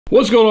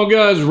What's going on,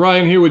 guys?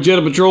 Ryan here with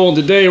Jedha Patrol, and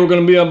today we're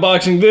going to be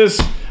unboxing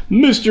this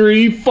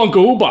mystery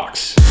Funko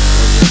box.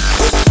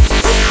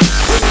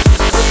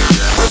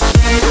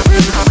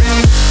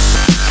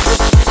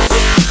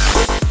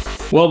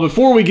 Well,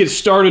 before we get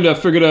started, I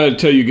figured I'd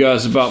tell you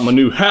guys about my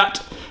new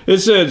hat. It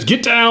says,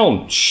 "Get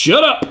down,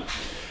 shut up."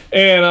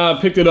 And I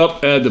picked it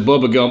up at the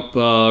Bubba Gump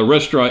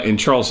restaurant in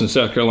Charleston,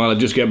 South Carolina. I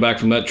just got back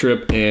from that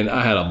trip, and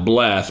I had a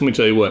blast. Let me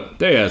tell you what,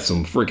 they had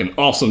some freaking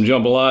awesome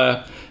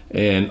jambalaya,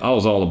 and I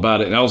was all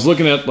about it. And I was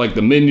looking at like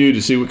the menu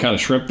to see what kind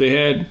of shrimp they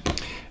had.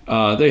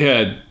 They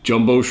had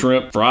jumbo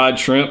shrimp, fried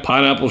shrimp,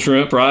 pineapple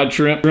shrimp, fried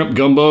shrimp, shrimp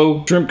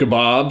gumbo, shrimp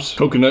kebabs,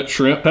 coconut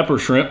shrimp, pepper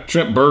shrimp,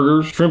 shrimp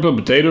burgers, shrimp and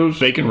potatoes,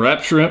 bacon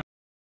wrapped shrimp.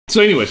 So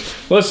anyways,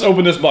 let's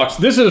open this box.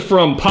 This is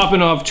from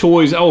Poppin Off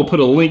Toys. I will put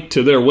a link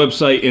to their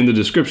website in the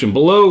description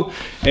below.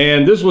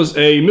 And this was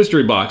a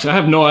mystery box. I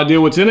have no idea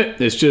what's in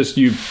it. It's just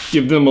you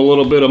give them a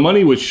little bit of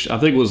money, which I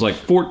think was like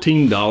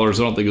 $14.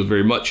 I don't think it was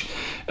very much.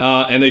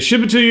 And they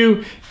ship it to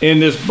you in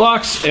this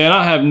box, and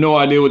I have no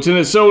idea what's in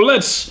it. So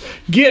let's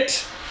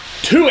get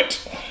to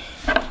it.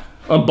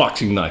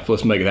 Unboxing knife.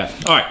 Let's make it happen.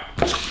 All right.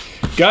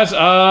 Guys,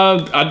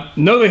 I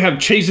know they have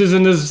chases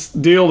in this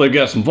deal. They've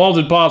got some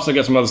vaulted pops. They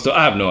got some other stuff.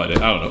 I have no idea.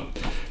 I don't know.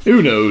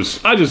 Who knows?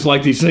 I just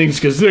like these things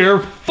because they're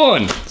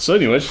fun. So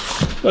anyways,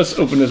 let's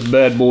open this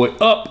bad boy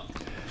up.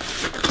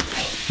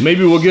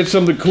 Maybe we'll get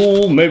something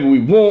cool. Maybe we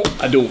won't.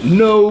 I don't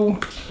know.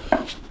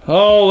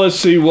 Oh, let's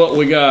see what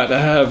we got. I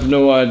have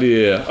no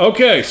idea.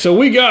 Okay, so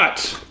we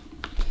got...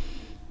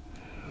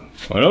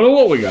 I don't know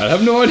what we got. I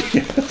have no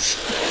idea.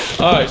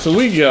 All right, so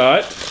we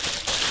got...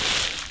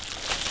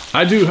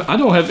 I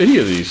don't have any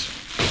of these.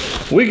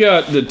 We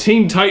got the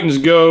Teen Titans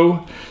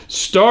Go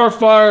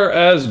Starfire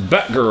as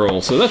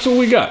Batgirl. So that's what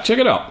we got. Check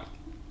it out.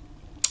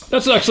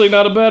 That's actually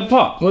not a bad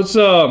pop. Let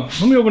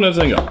me open that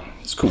thing up.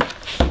 It's cool.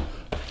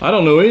 I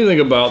don't know anything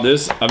about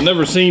this. I've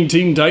never seen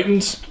Teen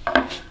Titans.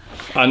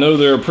 I know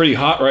they're pretty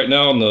hot right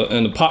now in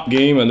the pop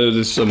game. I know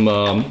there's some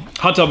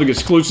Hot Topic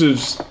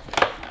exclusives.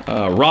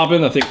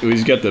 Robin, I think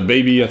he's got the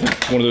baby. I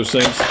think one of those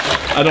things.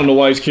 I don't know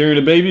why he's carrying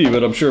a baby,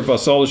 but I'm sure if I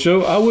saw the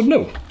show, I would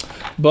know.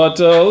 But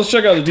let's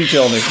check out the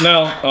detail on this.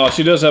 Now,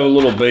 she does have a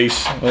little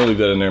base. I'll leave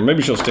that in there.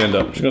 Maybe she'll stand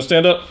up. She's gonna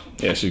stand up?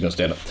 Yeah, she's gonna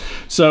stand up.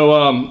 So,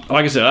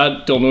 like I said,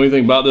 I don't know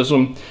anything about this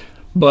one.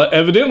 But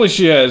evidently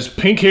she has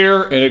pink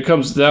hair, and it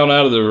comes down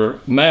out of the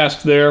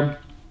mask there.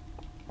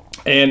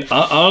 And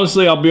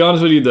honestly, I'll be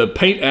honest with you, the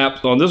paint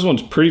app on this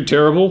one's pretty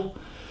terrible.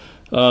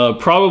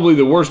 Probably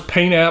the worst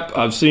paint app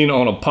I've seen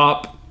on a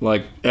pop,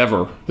 like,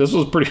 ever. This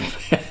was pretty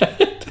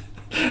bad.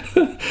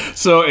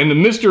 So in the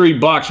mystery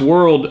box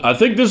world, I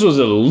think this was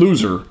a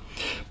loser,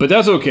 but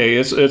that's okay.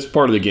 It's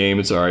part of the game.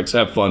 It's all right. It's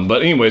have fun.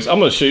 But anyways, I'm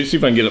gonna show you, see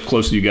if I can get up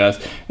close to you guys,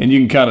 and you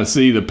can kind of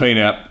see the paint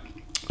app.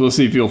 Let's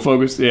see if you'll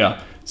focus.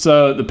 Yeah.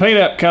 So the paint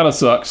app kind of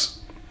sucks.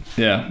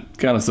 Yeah,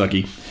 kind of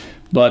sucky.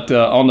 But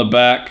on the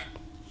back,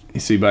 you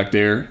see back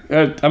there.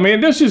 I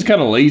mean, this is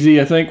kind of lazy,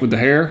 I think, with the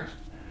hair.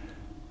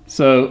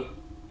 So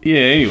yeah.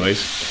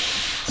 Anyways.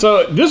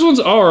 So this one's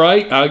all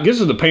right. I guess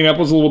if the paint app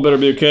was a little better,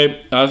 it'd be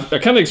okay. I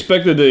kind of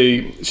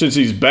expected since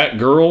he's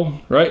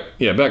Batgirl, right?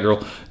 Yeah,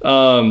 Batgirl.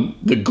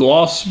 The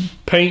gloss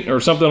paint or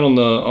something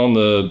on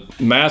the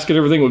mask and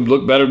everything would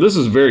look better. This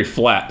is very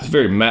flat. It's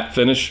very matte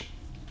finish,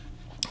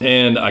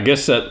 and I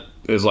guess that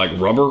is like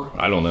rubber.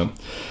 I don't know.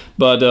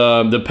 But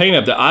the paint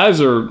app, the eyes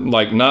are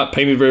like not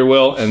painted very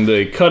well, and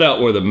the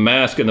cutout where the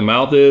mask and the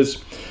mouth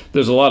is,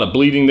 there's a lot of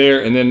bleeding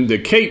there, and then the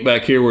cape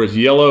back here where it's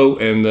yellow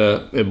and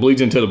it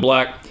bleeds into the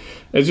black.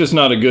 It's just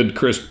not a good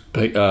crisp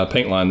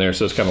paint line there,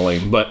 so it's kind of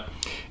lame. But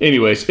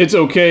anyways, it's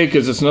okay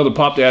because it's another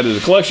pop to add to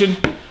the collection.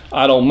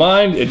 I don't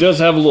mind. It does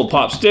have a little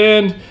pop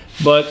stand,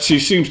 but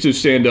she seems to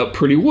stand up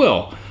pretty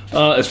well.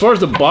 As far as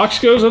the box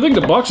goes, I think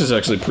the box is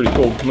actually pretty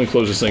cool. Let me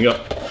close this thing up.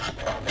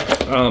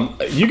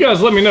 You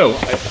guys let me know.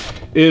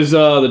 Is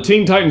the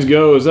Teen Titans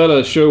Go, is that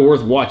a show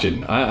worth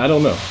watching? I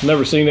don't know.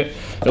 Never seen it.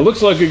 It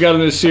looks like we got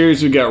in this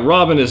series, we got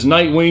Robin as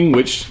Nightwing,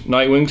 which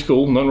Nightwing's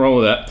cool. Nothing wrong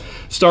with that.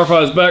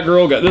 Starfire as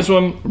Batgirl, got this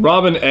one.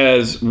 Robin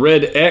as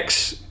Red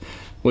X,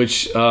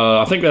 which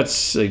I think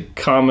that's a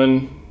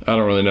common, I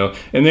don't really know.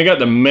 And they got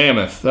the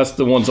Mammoth. That's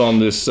the ones on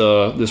this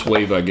this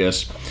wave, I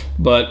guess.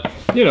 But,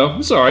 you know,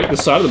 it's all right. The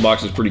side of the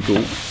box is pretty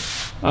cool.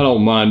 I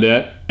don't mind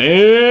that.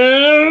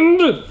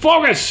 And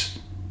focus!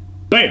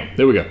 Bam!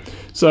 There we go.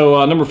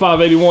 So number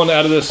 581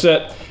 out of this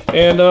set.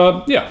 And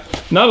yeah,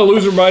 not a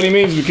loser by any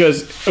means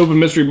because open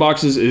mystery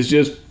boxes is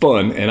just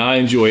fun and I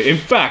enjoy it. In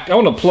fact, I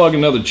want to plug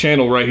another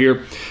channel right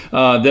here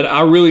that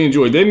I really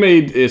enjoyed. They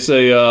made, it's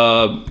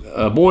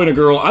a boy and a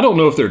girl. I don't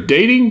know if they're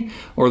dating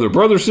or their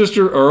brother,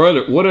 sister,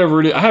 or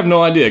whatever it is. I have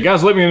no idea.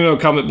 Guys, let me know in a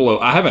comment below.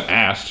 I haven't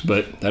asked,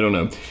 but I don't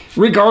know.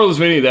 Regardless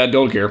of any of that,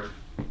 don't care.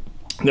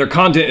 Their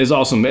content is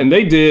awesome, and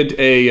they did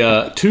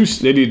two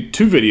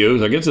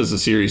videos. I guess it's a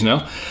series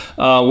now,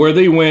 where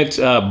they went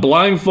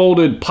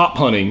blindfolded pop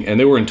hunting, and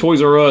they were in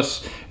Toys R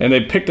Us, and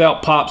they picked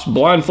out pops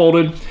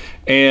blindfolded,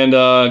 and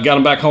got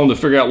them back home to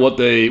figure out what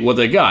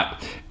they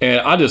got. And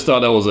I just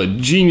thought that was a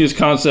genius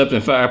concept.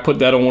 In fact, I put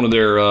that on one of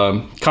their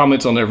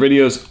comments on their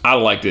videos. I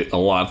liked it a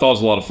lot. I thought it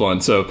was a lot of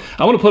fun. So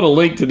I'm going to put a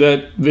link to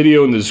that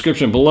video in the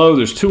description below.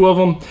 There's 2 of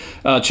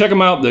them. Check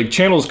them out. The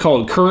channel is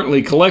called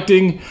Currently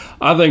Collecting.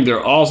 I think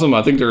they're awesome.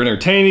 I think they're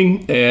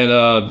entertaining.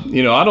 And,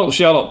 you know, I don't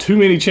shout out too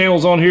many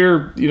channels on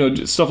here, you know,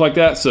 stuff like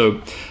that. So,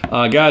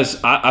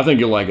 guys, I think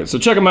you'll like it. So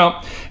check them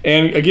out.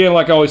 And again,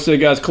 like I always say,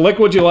 guys, collect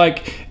what you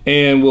like,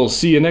 and we'll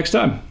see you next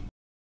time.